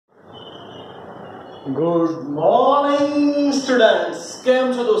Good morning students,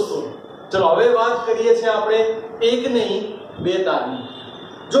 કેમ છો દોસ્તો? ચલો હવે વાત કરીએ છીએ આપણે એક નહીં બે તારની.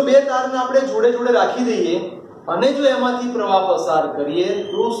 જો બે તારને આપણે જોડે જોડે રાખી દઈએ અને જો એમાંથી પ્રવાહ પસાર કરીએ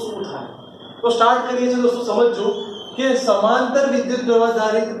તો શું થાય? તો સ્ટાર્ટ કરીએ છીએ દોસ્તો. સમજો કે સમાંતર વિદ્યુત પ્રવાહ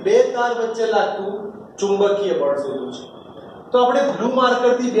ધારિત બે તાર વચ્ચે લાગતું ચુંબકીય બળ શોધવું છે. તો આપણે બ્લુ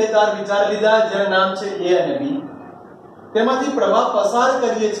માર્કરથી બે તાર વિચારી લીધા જેનું નામ છે A અને B. તેમાંથી પ્રવાહ પસાર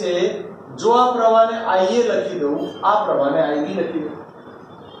કરીએ છીએ. જો આ પ્રવાહને IA લખી દઉં, આ પ્રવાહને IB લખી દઉં,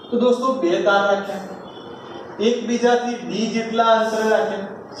 તો દોસ્તો બે તાર રાખ્યા, એકબીજાથી D જેટલા અંતરે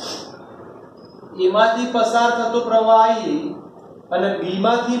રાખ્યા. એમાંથી પસાર થતો પ્રવાહ IA અને B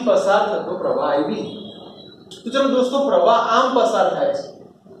માંથી પસાર થતો પ્રવાહ IB. તો ચલો દોસ્તો, પ્રવાહ આમ પસાર થાય છે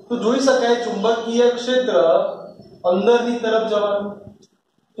તો જોઈ શકાય ચુંબકીય ક્ષેત્ર અંદરની તરફ જવાનું.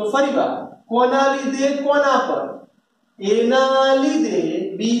 તો ફરીવાર કોના લીધે કોના પર? A ના લીધે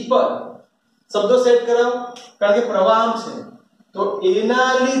B પર. શબ્દો સેટ કરાવો, કારણ કે પ્રવાહ આમ છે તો A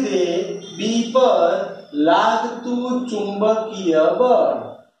ના લીધે B પર લાગતું ચુંબકીય બળ.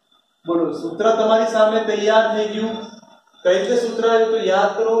 બોલો, સૂત્ર તમારી સામે તૈયાર થઈ ગયું. કઈ રીતે સૂત્ર આવ્યું તો યાદ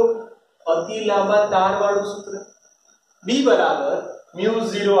કરો, અતિ લાંબા તાર વાળું સૂત્ર. B બરાબર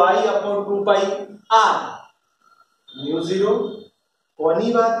μ0I/2πr. μ0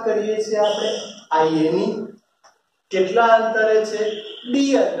 કોની વાત કરીએ છીએ આપણે? IA ની. કેટલા અંતરે છે? D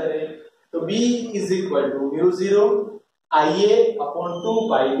અંતરે. તો B is equal to μ0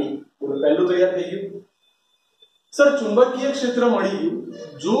 IA/2πd. બોલો, પહેલું તૈયાર થઈ ગયું. સર, ચુંબકીય ક્ષેત્ર મળી ગયું.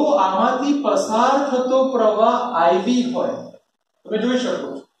 જો આમાંથી પસાર થતો પ્રવાહ IB હોય, તમે જોઈ શકો છો,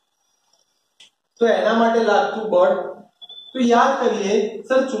 તો એના માટે લાગતું બળ. તો યાદ કરીએ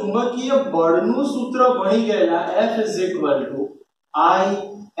સર, ચુંબકીય બળનું સૂત્ર ભણી ગયેલા F is equal to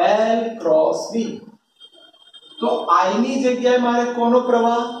I/L × B. તો I ની જગ્યાએ મારે કોનો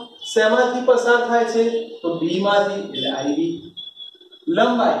પ્રવાહ શેમાંથી પસાર થાય છે? તો B માંથી, એટલે IB.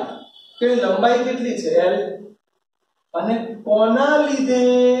 લંબાઈ, તો એ લંબાઈ કેટલી છે? L. અને કોના લીધે?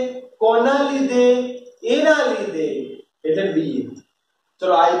 કોના લીધે? A ના લીધે, એટલે B.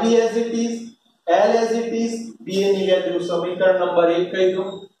 ચલો, IB as it is, L as it is, B ની વેલ્યુ સમીકરણ નંબર 1 કહી દો,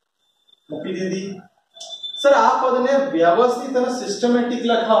 મૂકી દીધી. સર, આ પદને વ્યવસ્થિત અને સિસ્ટમેટિક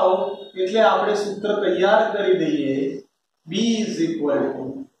લખાવો એટલે આપણે સૂત્ર તૈયાર કરી દઈએ. B is equal to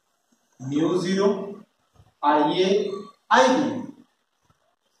μ0 IA/IB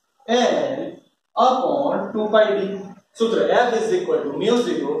L/2πd. સૂત્ર F is equal to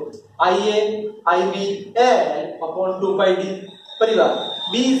μ0 IA/IB L/2πd. પરિવાર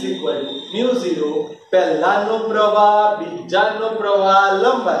B is equal to μ0 પહેલાનો પ્રવાહ બીજાનો પ્રવાહ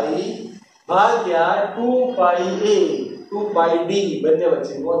લંબાઈ ભાગ્યા 2πa 2πd બંને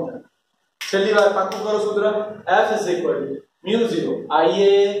વચ્ચેનું અંતર. છેલ્લી વાર પાકું કરો સૂત્ર. F is equal to μ0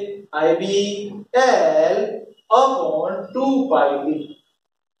 IA/IB L/2πd.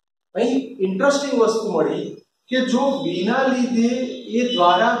 અહીં ઇન્ટરેસ્ટિંગ વસ્તુ મળી કે જો B ના લીધે A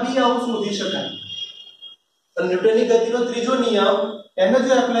દ્વારા બી આવું શોધી શકાય. ન્યૂટનની ગતિનો ત્રીજો નિયમ એને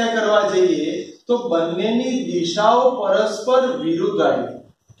જો એપ્લાય કરવા જઈએ તો બંનેની દિશાઓ પરસ્પર વિરુદ્ધ આવી.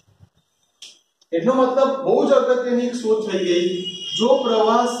 એટલો મતલબ બહુ જ અગત્યની એક શોધ થઈ ગઈ. જો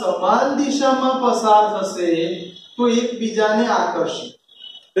પ્રવાહ સમાન દિશામાં પસાર થશે તો એકબીજાને આકર્ષે.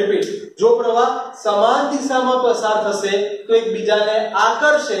 રિપીટ, જો પ્રવાહ સમાન દિશામાં પસાર થશે તો એકબીજાને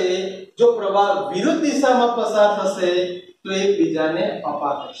આકર્ષે. જો પ્રવાહ વિરુદ્ધ દિશામાં પસાર થશે તો એકબીજાને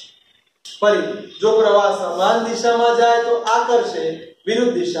અપાકર્ષે. ફરી, જો પ્રવાહ સમાન દિશામાં જાય તો આકર્ષે,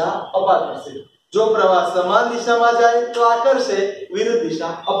 વિરુદ્ધ દિશા અપાકર્ષે. જો પ્રવાહ સમાન દિશામાં જાય તો આકર્ષે, વિરુદ્ધ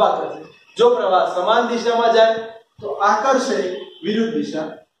દિશા અપાકર્ષે. જો પ્રવાહ સમાન દિશામાં જાય તો આકર્ષે, વિરુદ્ધ દિશા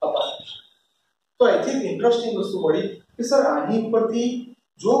અપાકર્ષે. તો અહીંથી ઇન્ટરેસ્ટિંગ વસ્તુ મળી કે સર, આની ઉપરથી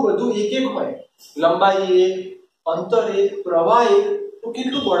જો બધું એક એક હોય, લંબાઈ એક, અંતર એક, પ્રવાહ એક, તો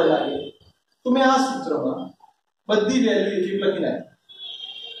કેટલું બળ લાગે? તો મેં આ સૂત્રમાં બધી વેલ્યુ એક એક લખી નાખી.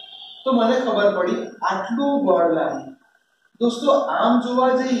 તો મને ખબર પડી આટલું બળ લાગે. દોસ્તો, આમ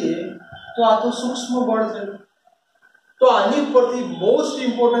જોવા જઈએ તો આ તો સૂક્ષ્મ બળ છે. તો આની પરથી મોસ્ટ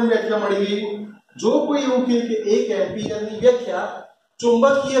ઇમ્પોર્ટન્ટ વ્યાખ્યા મળી ગઈ. જો કોઈ એવું કહે કે 1 એમ્પિયરની વ્યાખ્યા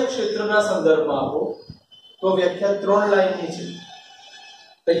ચુંબકીય ક્ષેત્રના સંદર્ભમાં આપો, તો વ્યાખ્યા 3 લાઈનની છે,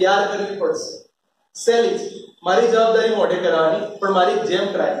 તૈયાર કરવી પડશે. સહેલી છે, મારી જવાબદારી મોઢે કરાવવાની, પણ મારી જેમ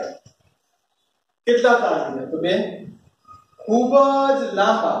ટ્રાય કરો. કેટલા તાર છે? તો બે ખૂબ જ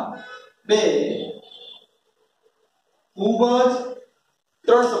લાંબા, બે ખૂબ જ,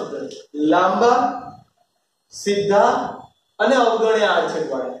 3 શબ્દ, લાંબા, સીધા અને અવગણ્ય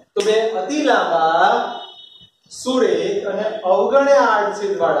આડછેદવાળા. તો બે અતિ લાંબા, સુરેખ અને અવગણ્ય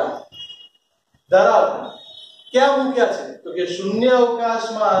આડછેદવાળા ધરાવતા ક્યાં મૂક્યા છે? તો કે શૂન્ય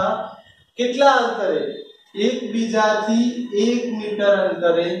અવકાશમાં કેટલા અંતરે એકબીજાથી 1 મીટર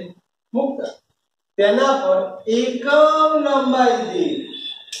અંતરે મૂકતા તેના પર એકમ લંબાઈ દીઠ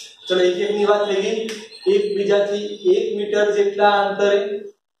ચલો એક એકની વાત થઈ ગઈ એકબીજાથી 1 મીટર જેટલા અંતરે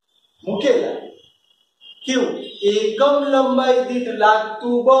મૂકેલા કેવું એકમ લંબાઈ દીઠ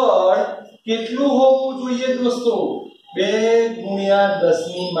લાગતું બળ કેટલું હોવું જોઈએ દોસ્તો 2 ×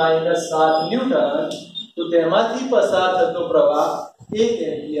 10⁻⁷ ન્યૂટન તો તેમાંથી પસાર થતો પ્રવાહ 1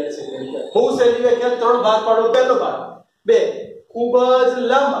 એમ્પિયર છે બહુ સહેલી વ્યાખ્યા ત્રણ ભાગ પાડો પહેલો ભાગ 2 ખૂબ જ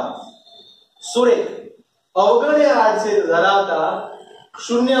લાંબા સુરેખ અવગણ્ય આડછેદ ધરાવતા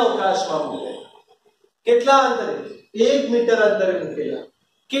શૂન્ય અવકાશમાં મૂકે કેટલા અંતરે 1 મીટર અંતરે મૂકેલા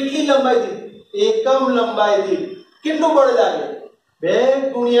કેટલી લંબાઈ દીઠ એકમ લંબાઈ દીઠ કેટલું બળ લાગે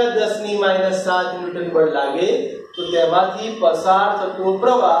 2 × 10⁻⁷ ન્યૂટન બળ લાગે તો તેમાંથી પસાર થતો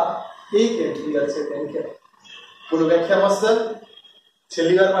પ્રવાહ 1 એમ્પિયર છે તેમ કહેવાય પૂરું વ્યાખ્યા મસ્ત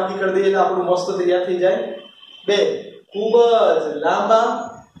છેલ્લી વાર પાકી કરી દઈએ એટલે આપણું મસ્ત તૈયાર થઈ જાય 2 ખૂબ જ લાંબા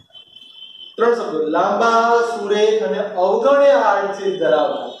ત્રણ શબ્દો લાંબા સુરેખ અને અવગણ્ય આડછેદ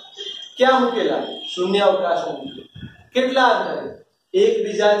ધરાવતા ક્યાં મૂકેલા શૂન્ય અવકાશમાં મૂકેલા કેટલા અંતરે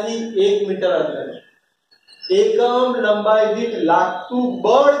એકબીજાથી 1 મીટર અંતરે એકમ લંબાઈ દીઠ લાગતું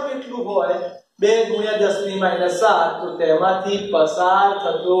બળ કેટલું હોય 2 × 10⁻⁷ તો તેમાંથી પસાર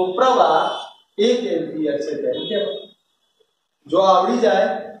થતો પ્રવાહ 1 એમ્પિયર છે તેમ કહેવાય જો આવડી જાય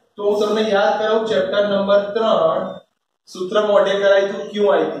તો હું તમને યાદ કરાવું ચેપ્ટર નંબર 3 સૂત્ર મોઢે કરાયું હતું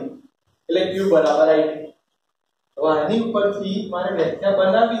QIT એટલે Q બરાબર IT હવે આની ઉપરથી મારે વ્યાખ્યા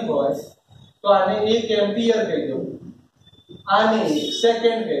બનાવવી હોય તો આને 1 એમ્પિયર કહી દઉં આને 1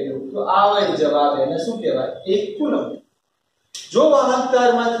 સેકન્ડ કહી દઉં તો આવે જવાબ એને શું કહેવાય 1 કુલમ જો વાહક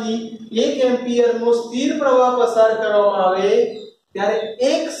તારમાંથી 1 એમ્પિયરનો સ્થિર પ્રવાહ પસાર કરવામાં આવે ત્યારે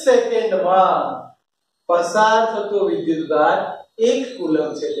 1 સેકન્ડમાં પસાર થતો વિદ્યુતભાર 1 કુલમ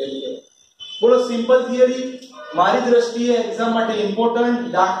છે તેમ કે બોલો સિમ્પલ થિયરી મારી દ્રષ્ટિએ એક્ઝામ માટે ઇમ્પોર્ટન્ટ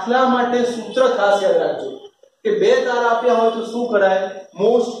દાખલા માટે સૂત્ર ખાસ યાદ રાખજો કે બે તાર આપ્યા હોય તો શું કરાય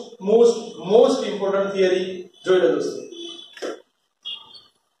મોસ્ટ ઇમ્પોર્ટન્ટ થિયરી જોઈ લો દોસ્તો